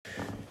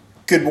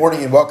Good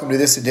morning and welcome to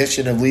this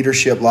edition of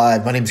Leadership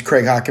Live. My name is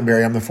Craig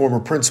Hockenberry. I'm the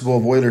former principal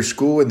of Oyler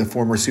School and the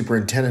former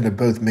superintendent of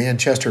both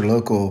Manchester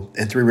Local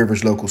and Three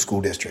Rivers Local School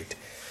District.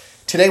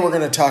 Today we're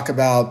going to talk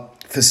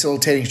about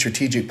facilitating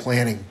strategic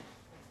planning.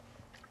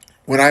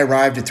 When I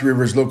arrived at Three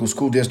Rivers Local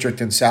School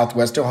District in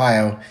Southwest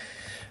Ohio,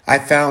 I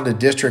found a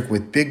district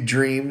with big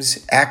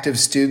dreams, active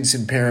students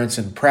and parents,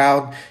 and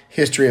proud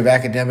history of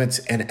academics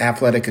and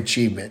athletic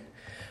achievement.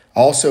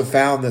 Also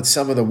found that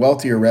some of the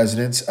wealthier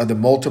residents of the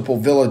multiple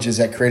villages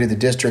that created the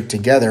district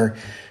together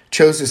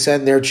chose to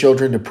send their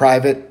children to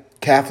private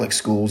Catholic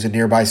schools in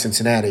nearby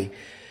Cincinnati.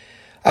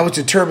 I was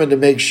determined to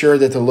make sure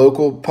that the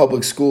local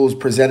public schools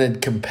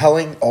presented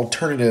compelling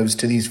alternatives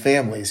to these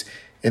families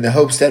in the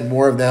hopes that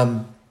more of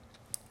them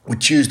would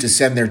choose to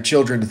send their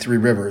children to Three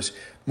Rivers.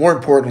 More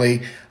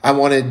importantly, I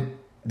wanted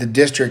the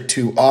district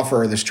to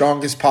offer the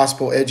strongest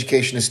possible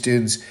education to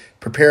students,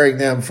 preparing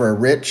them for a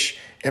rich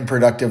and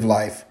productive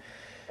life.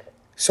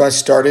 So I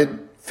started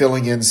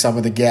filling in some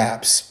of the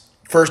gaps.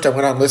 First, I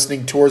went on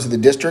listening tours of the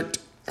district.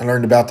 I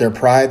learned about their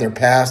pride, their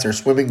past, their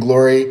swimming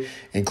glory,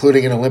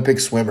 including an Olympic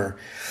swimmer.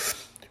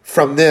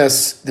 From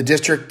this, the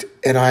district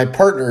and I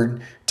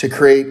partnered to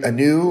create a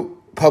new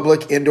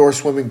public indoor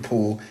swimming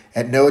pool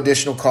at no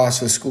additional cost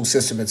to the school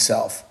system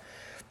itself.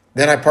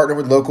 Then I partnered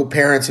with local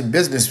parents and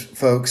business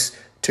folks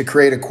to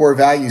create a core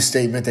value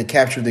statement that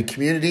captured the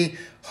community,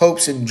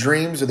 hopes, and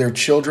dreams of their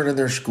children and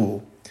their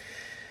school.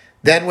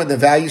 Then, when the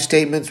value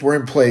statements were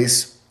in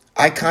place,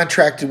 I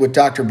contracted with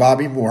Dr.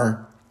 Bobby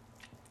Moore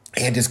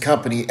and his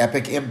company,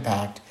 Epic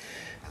Impact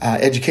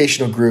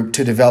Educational Group,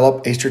 to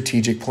develop a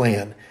strategic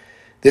plan.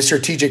 This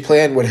strategic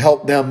plan would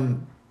help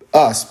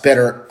us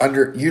better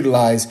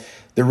underutilize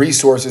the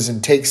resources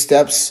and take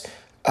steps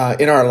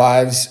in our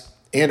lives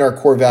and our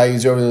core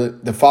values over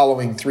the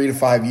following 3 to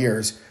 5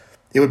 years.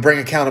 It would bring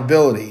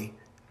accountability,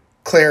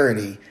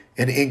 clarity,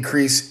 and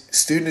increase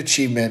student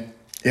achievement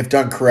if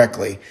done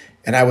correctly.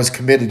 And I was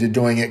committed to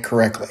doing it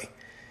correctly.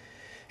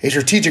 A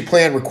strategic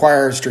plan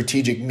requires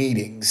strategic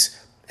meetings.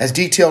 As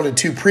detailed in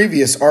 2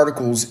 previous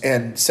articles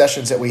and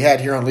sessions that we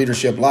had here on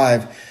Leadership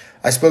Live,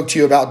 I spoke to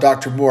you about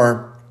Dr.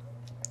 Moore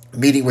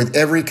meeting with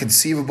every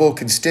conceivable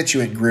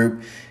constituent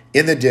group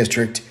in the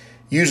district,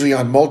 usually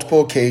on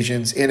multiple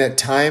occasions and at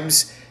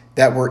times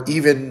that were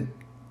even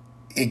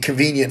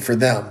inconvenient for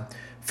them.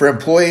 For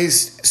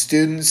employees,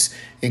 students,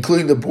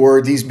 including the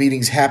board, these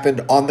meetings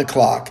happened on the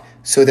clock,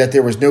 so that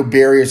there was no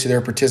barriers to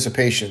their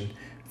participation.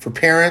 For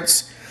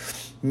parents,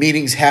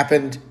 meetings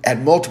happened at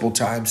multiple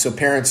times, so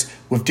parents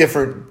with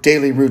different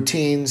daily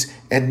routines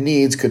and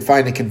needs could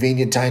find a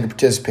convenient time to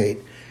participate.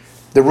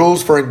 The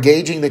rules for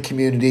engaging the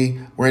community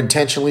were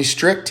intentionally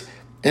strict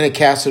and it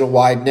casted a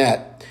wide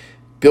net.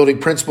 Building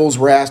principals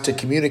were asked to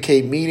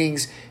communicate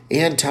meetings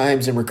and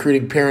times in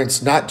recruiting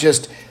parents, not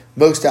just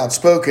most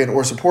outspoken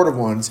or supportive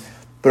ones,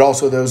 but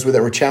also those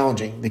that were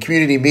challenging. The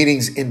community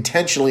meetings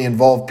intentionally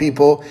involved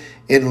people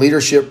in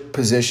leadership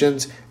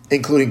positions,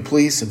 including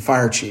police and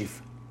fire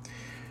chief.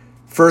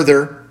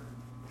 Further,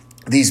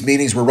 these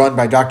meetings were run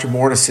by Dr.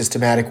 Moore in a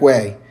systematic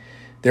way.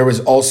 There was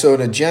also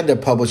an agenda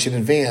published in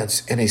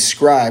advance, and a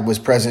scribe was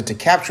present to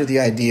capture the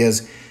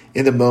ideas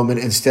in the moment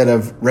instead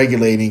of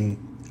regulating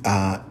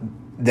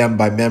them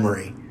by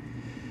memory.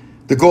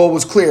 The goal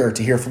was clear: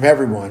 to hear from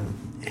everyone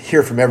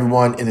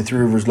in the Three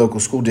Rivers Local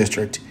School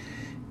District,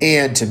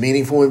 and to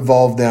meaningfully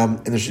involve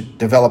them in the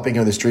developing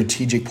of the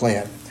strategic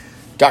plan.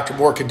 Dr.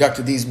 Moore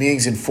conducted these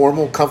meetings in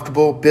formal,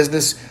 comfortable,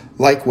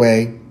 business-like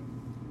way.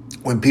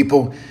 When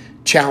people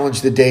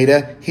challenged the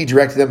data, he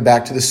directed them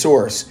back to the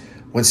source.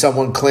 When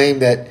someone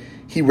claimed that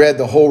he read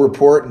the whole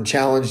report and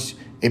challenged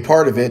a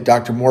part of it,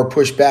 Dr. Moore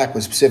pushed back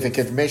with specific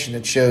information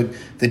that showed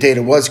the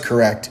data was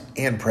correct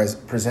and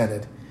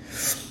presented.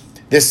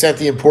 This sent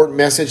the important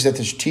message that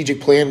the strategic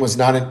plan was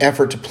not an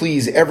effort to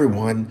please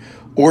everyone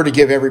or to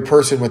give every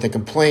person with a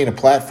complaint a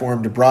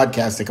platform to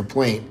broadcast the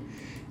complaint.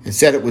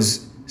 Instead, it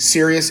was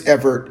serious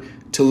effort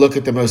to look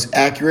at the most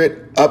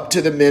accurate,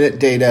 up-to-the-minute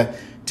data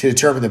to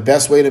determine the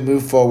best way to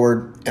move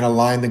forward and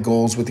align the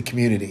goals with the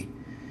community.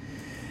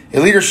 A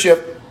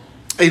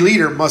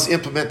leader must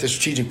implement the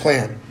strategic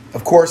plan.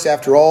 Of course,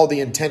 after all the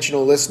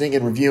intentional listening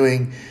and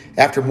reviewing,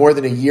 after more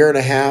than a year and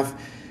a half,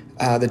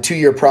 the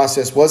 2-year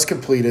process was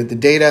completed. The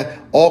data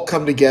all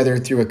come together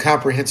through a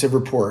comprehensive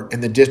report,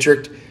 and the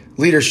district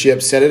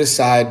leadership set it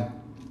aside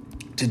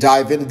to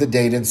dive into the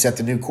data and set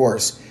the new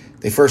course.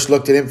 They first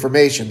looked at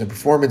information, the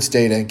performance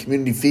data, and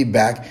community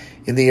feedback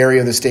in the area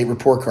of the state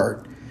report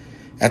card.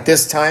 At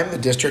this time, the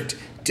district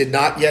did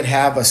not yet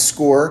have a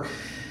score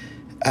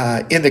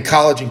in the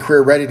college and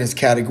career readiness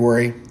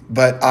category,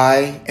 but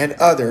I and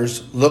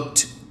others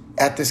looked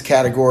at this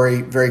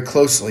category very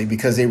closely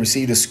because they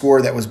received a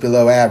score that was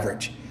below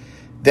average.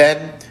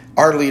 Then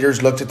our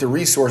leaders looked at the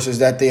resources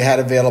that they had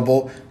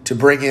available to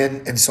bring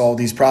in and solve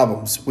these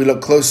problems. We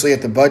looked closely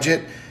at the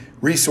budget,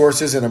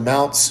 resources, and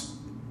amounts,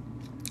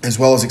 as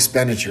well as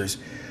expenditures.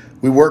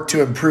 We worked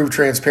to improve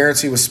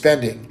transparency with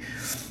spending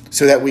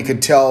so that we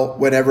could tell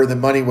whenever the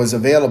money was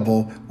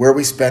available, where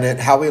we spent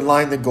it, how we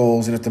aligned the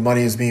goals, and if the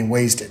money is being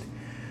wasted.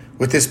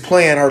 With this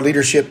plan, our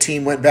leadership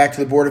team went back to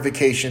the Board of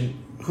Education,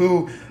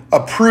 who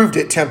approved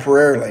it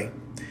temporarily.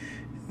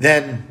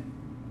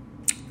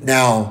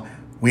 Now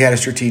we had a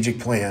strategic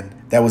plan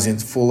that was in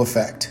full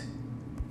effect.